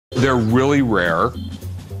They're really rare.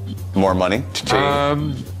 More money to take?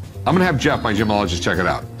 I'm gonna have Jeff, my gemologist, check it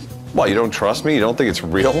out. What, you don't trust me? You don't think it's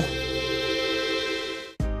real?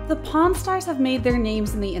 The Pawn Stars have made their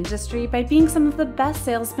names in the industry by being some of the best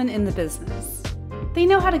salesmen in the business. They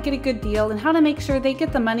know how to get a good deal and how to make sure they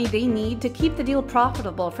get the money they need to keep the deal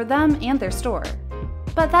profitable for them and their store.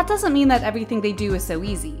 But that doesn't mean that everything they do is so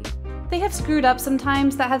easy. They have screwed up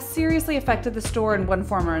sometimes that have seriously affected the store in one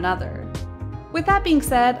form or another. With that being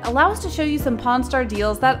said, allow us to show you some Pawn Star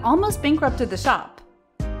deals that almost bankrupted the shop.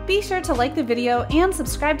 Be sure to like the video and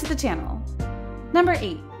subscribe to the channel. Number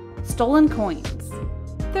 8. Stolen coins.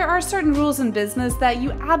 There are certain rules in business that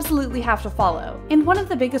you absolutely have to follow, and one of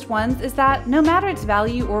the biggest ones is that no matter its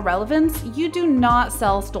value or relevance, you do not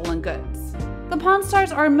sell stolen goods. The Pawn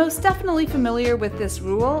Stars are most definitely familiar with this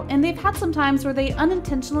rule, and they've had some times where they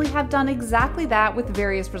unintentionally have done exactly that with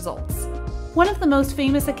various results. One of the most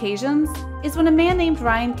famous occasions is when a man named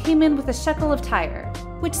Ryan came in with a shekel of Tyre,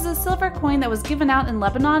 which is a silver coin that was given out in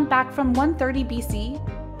Lebanon back from 130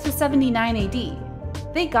 BC to 79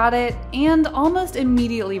 AD. They got it and almost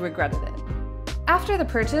immediately regretted it. After the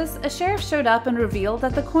purchase, a sheriff showed up and revealed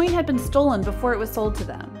that the coin had been stolen before it was sold to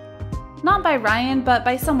them. Not by Ryan, but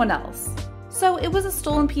by someone else. So it was a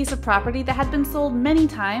stolen piece of property that had been sold many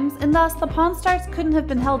times, and thus the Pawn Stars couldn't have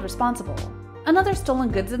been held responsible. Another stolen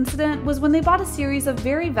goods incident was when they bought a series of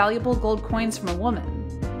very valuable gold coins from a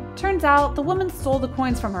woman. Turns out the woman stole the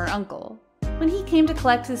coins from her uncle. When he came to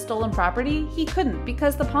collect his stolen property, he couldn't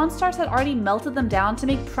because the Pawn Stars had already melted them down to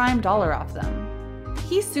make prime dollar off them.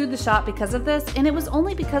 He sued the shop because of this, and it was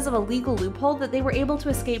only because of a legal loophole that they were able to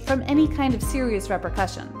escape from any kind of serious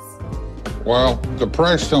repercussions. Well, the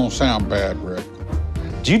price don't sound bad, Rick.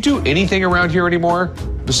 Do you do anything around here anymore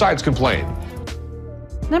besides complain?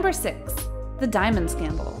 Number 6. The diamond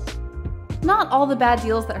scandal. Not all the bad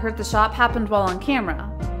deals that hurt the shop happened while on camera.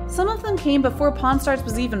 Some of them came before Pawn Stars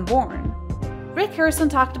was even born. Rick Harrison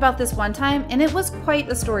talked about this one time, and it was quite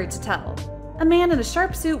a story to tell. A man in a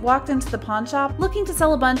sharp suit walked into the pawn shop looking to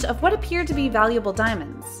sell a bunch of what appeared to be valuable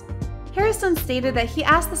diamonds. Harrison stated that he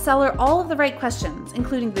asked the seller all of the right questions,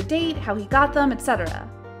 including the date, how he got them, etc.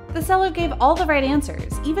 The seller gave all the right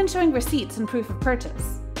answers, even showing receipts and proof of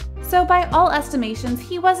purchase. So by all estimations,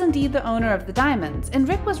 he was indeed the owner of the diamonds, and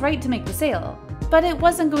Rick was right to make the sale. But it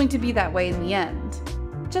wasn't going to be that way in the end.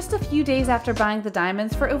 Just a few days after buying the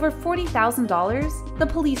diamonds for over $40,000, the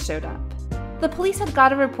police showed up. The police had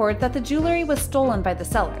got a report that the jewelry was stolen by the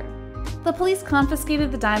seller. The police confiscated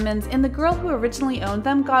the diamonds, and the girl who originally owned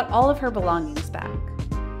them got all of her belongings back.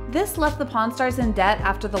 This left the Pawn Stars in debt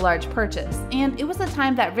after the large purchase, and it was a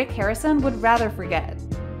time that Rick Harrison would rather forget.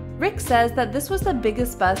 Rick says that this was the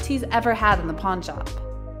biggest bust he's ever had in the pawn shop.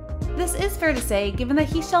 This is fair to say, given that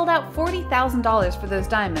he shelled out $40,000 for those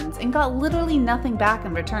diamonds and got literally nothing back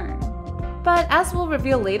in return. But as we'll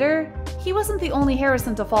reveal later, he wasn't the only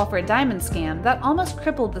Harrison to fall for a diamond scam that almost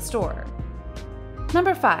crippled the store.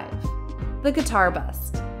 Number 5. The guitar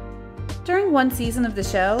bust. During one season of the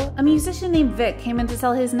show, a musician named Vic came in to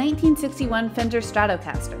sell his 1961 Fender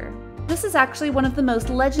Stratocaster. This is actually one of the most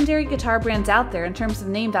legendary guitar brands out there in terms of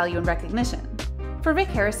name value and recognition. For Rick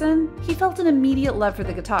Harrison, he felt an immediate love for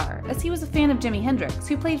the guitar, as he was a fan of Jimi Hendrix,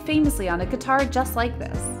 who played famously on a guitar just like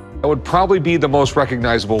this. That would probably be the most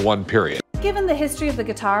recognizable one, period. Given the history of the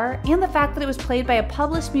guitar, and the fact that it was played by a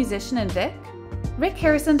published musician in Vic, Rick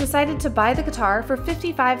Harrison decided to buy the guitar for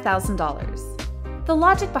 $55,000. The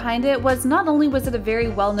logic behind it was not only was it a very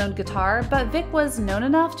well-known guitar, but Vic was known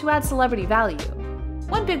enough to add celebrity value.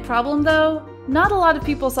 One big problem though, not a lot of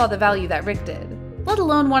people saw the value that Rick did, let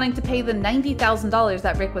alone wanting to pay the $90,000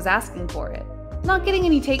 that Rick was asking for it. Not getting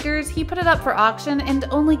any takers, he put it up for auction and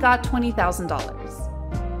only got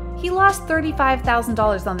 $20,000. He lost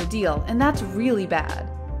 $35,000 on the deal, and that's really bad.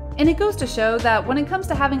 And it goes to show that when it comes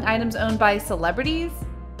to having items owned by celebrities,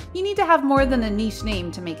 you need to have more than a niche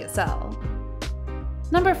name to make it sell.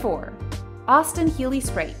 Number 4. Austin Healey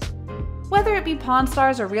Sprite. Whether it be Pawn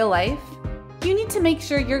Stars or real life, you need to make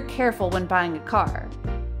sure you're careful when buying a car.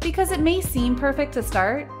 Because it may seem perfect to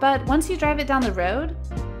start, but once you drive it down the road,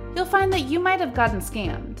 you'll find that you might have gotten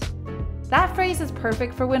scammed. That phrase is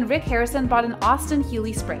perfect for when Rick Harrison bought an Austin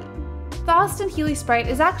Healey Sprite. The Austin Healey Sprite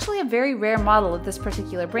is actually a very rare model of this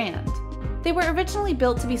particular brand. They were originally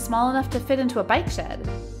built to be small enough to fit into a bike shed,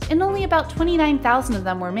 and only about 29,000 of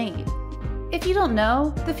them were made. If you don't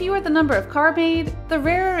know, the fewer the number of car made, the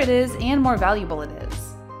rarer it is and more valuable it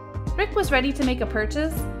is. Rick was ready to make a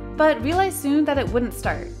purchase, but realized soon that it wouldn't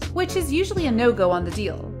start, which is usually a no-go on the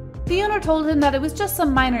deal. The owner told him that it was just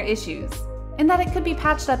some minor issues, and that it could be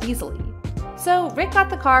patched up easily. So Rick got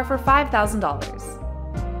the car for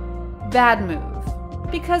 $5,000. Bad move.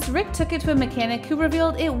 because Rick took it to a mechanic who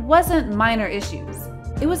revealed it wasn't minor issues.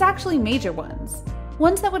 It was actually major ones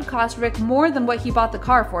that would cost Rick more than what he bought the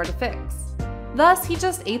car for to fix. Thus, he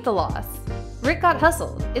just ate the loss. Rick got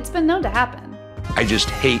hustled. It's been known to happen. I just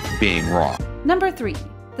hate being wrong. Number 3.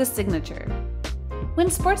 The signature. When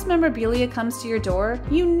sports memorabilia comes to your door,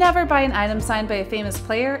 you never buy an item signed by a famous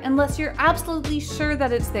player unless you're absolutely sure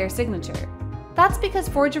that it's their signature. That's because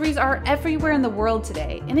forgeries are everywhere in the world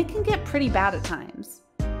today, and it can get pretty bad at times.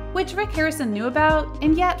 Which Rick Harrison knew about,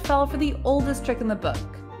 and yet fell for the oldest trick in the book: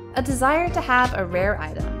 a desire to have a rare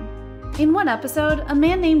item. In one episode, a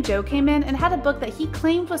man named Joe came in and had a book that he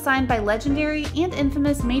claimed was signed by legendary and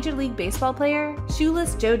infamous Major League Baseball player,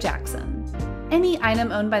 Shoeless Joe Jackson. Any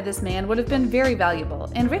item owned by this man would have been very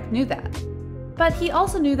valuable, and Rick knew that. But he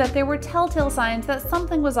also knew that there were telltale signs that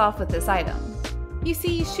something was off with this item. You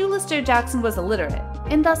see, Shoeless Joe Jackson was illiterate,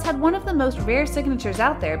 and thus had one of the most rare signatures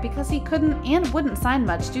out there because he couldn't and wouldn't sign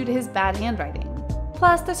much due to his bad handwriting.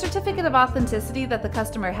 Plus, the certificate of authenticity that the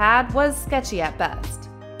customer had was sketchy at best.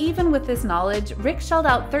 Even with this knowledge, Rick shelled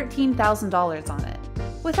out $13,000 on it,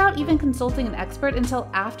 without even consulting an expert until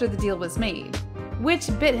after the deal was made, which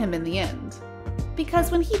bit him in the end.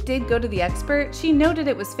 Because when he did go to the expert, she noted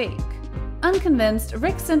it was fake. Unconvinced,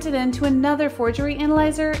 Rick sent it in to another forgery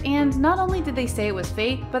analyzer, and not only did they say it was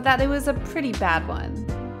fake, but that it was a pretty bad one.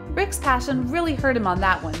 Rick's passion really hurt him on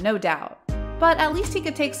that one, no doubt. But at least he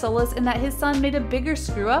could take solace in that his son made a bigger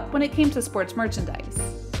screw-up when it came to sports merchandise.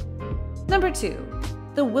 Number 2.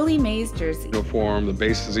 The Willie Mays jersey. Uniform, the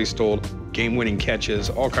bases he stole, game-winning catches,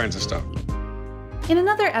 all kinds of stuff. In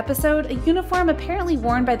another episode, a uniform apparently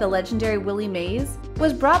worn by the legendary Willie Mays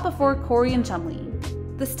was brought before Corey and Chumlee.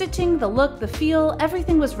 The stitching, the look, the feel,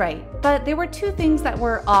 everything was right, but there were 2 things that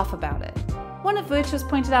were off about it. One of which was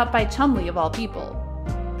pointed out by Chumlee of all people.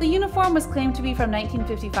 The uniform was claimed to be from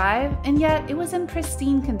 1955, and yet it was in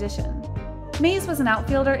pristine condition. Mays was an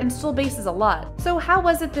outfielder and stole bases a lot, so how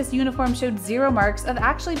was it this uniform showed 0 marks of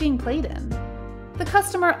actually being played in? The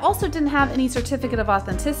customer also didn't have any certificate of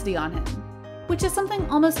authenticity on him, which is something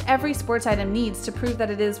almost every sports item needs to prove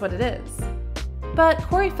that it is what it is. But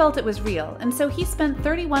Corey felt it was real, and so he spent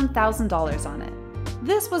 $31,000 on it.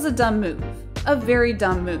 This was a dumb move. A very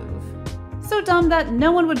dumb move. So dumb that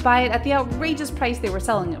no one would buy it at the outrageous price they were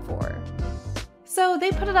selling it for. So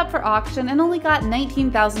they put it up for auction and only got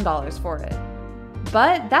 $19,000 for it.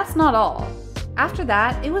 But that's not all. After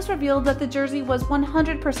that, it was revealed that the jersey was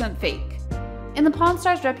 100% fake, and the Pawn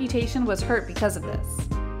Star's reputation was hurt because of this.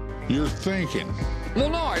 You're thinking. No,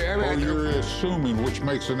 Or you're assuming, which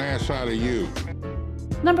makes an ass out of you.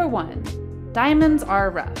 Number 1. Diamonds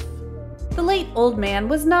are rough. The late old man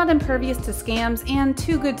was not impervious to scams and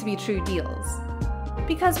too good to be true deals.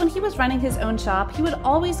 Because when he was running his own shop, he would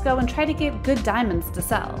always go and try to get good diamonds to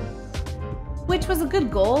sell. Which was a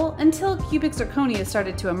good goal until cubic zirconia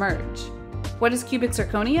started to emerge. What is cubic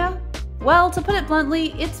zirconia? Well, to put it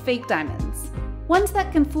bluntly, it's fake diamonds. Ones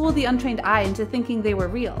that can fool the untrained eye into thinking they were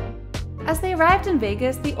real. As they arrived in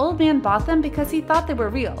Vegas, the old man bought them because he thought they were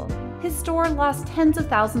real. His store lost tens of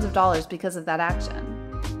thousands of dollars because of that action.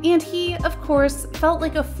 And he, of course, felt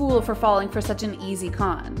like a fool for falling for such an easy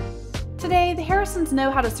con. Today, the Harrisons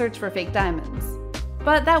know how to search for fake diamonds.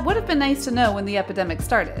 But that would have been nice to know when the epidemic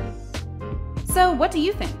started. So what do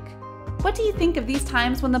you think? What do you think of these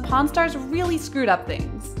times when the Pawn Stars really screwed up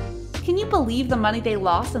things? Can you believe the money they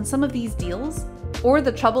lost on some of these deals? Or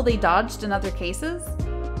the trouble they dodged in other cases?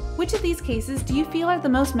 Which of these cases do you feel are the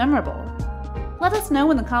most memorable? Let us know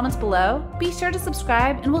in the comments below. Be sure to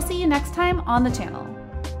subscribe, and we'll see you next time on the channel.